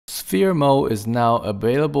Sphere mode is now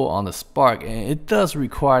available on the Spark, and it does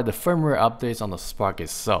require the firmware updates on the Spark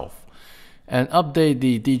itself. And update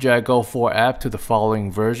the DJI GO 4 app to the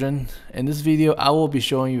following version. In this video, I will be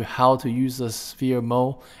showing you how to use the Sphere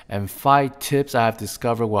mode and 5 tips I have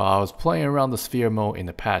discovered while I was playing around the Sphere mode in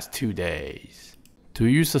the past 2 days. To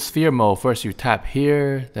use the Sphere mode, first you tap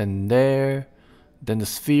here, then there. Then the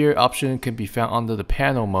sphere option can be found under the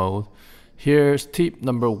panel mode. Here's tip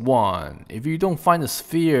number 1. If you don't find the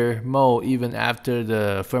sphere mode even after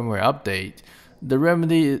the firmware update, the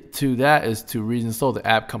remedy to that is to reinstall the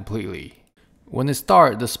app completely. When it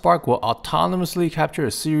starts, the Spark will autonomously capture a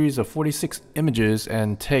series of 46 images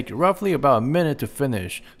and take roughly about a minute to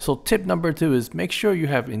finish. So tip number 2 is make sure you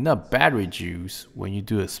have enough battery juice when you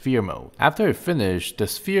do a sphere mode. After it finishes, the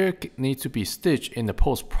sphere needs to be stitched in the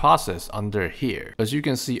post process under here. As you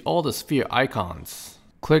can see all the sphere icons.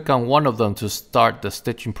 Click on one of them to start the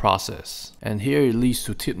stitching process. And here it leads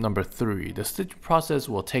to tip number 3. The stitching process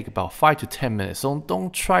will take about 5 to 10 minutes, so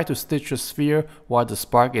don't try to stitch a sphere while the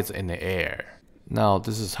Spark is in the air. Now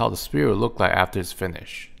this is how the sphere will look like after it's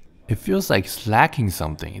finished. It feels like it's lacking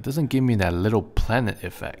something. It doesn't give me that little planet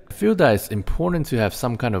effect. I feel that it's important to have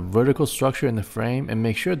some kind of vertical structure in the frame and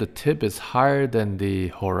make sure the tip is higher than the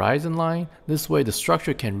horizon line. This way the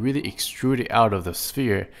structure can really extrude it out of the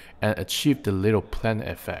sphere and achieve the little planet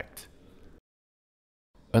effect.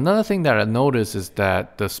 Another thing that I noticed is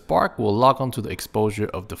that the Spark will lock onto the exposure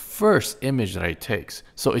of the first image that it takes.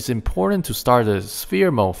 So it's important to start the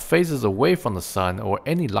sphere mode faces away from the sun or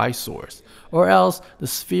any light source, or else the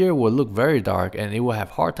sphere will look very dark and it will have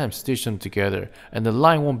a hard time stitching them together and the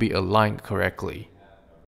line won't be aligned correctly.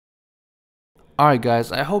 Alright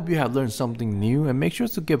guys, I hope you have learned something new, and make sure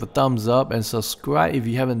to give a thumbs up and subscribe if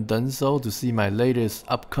you haven't done so to see my latest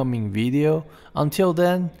upcoming video. Until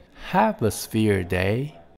then, have a sphere day.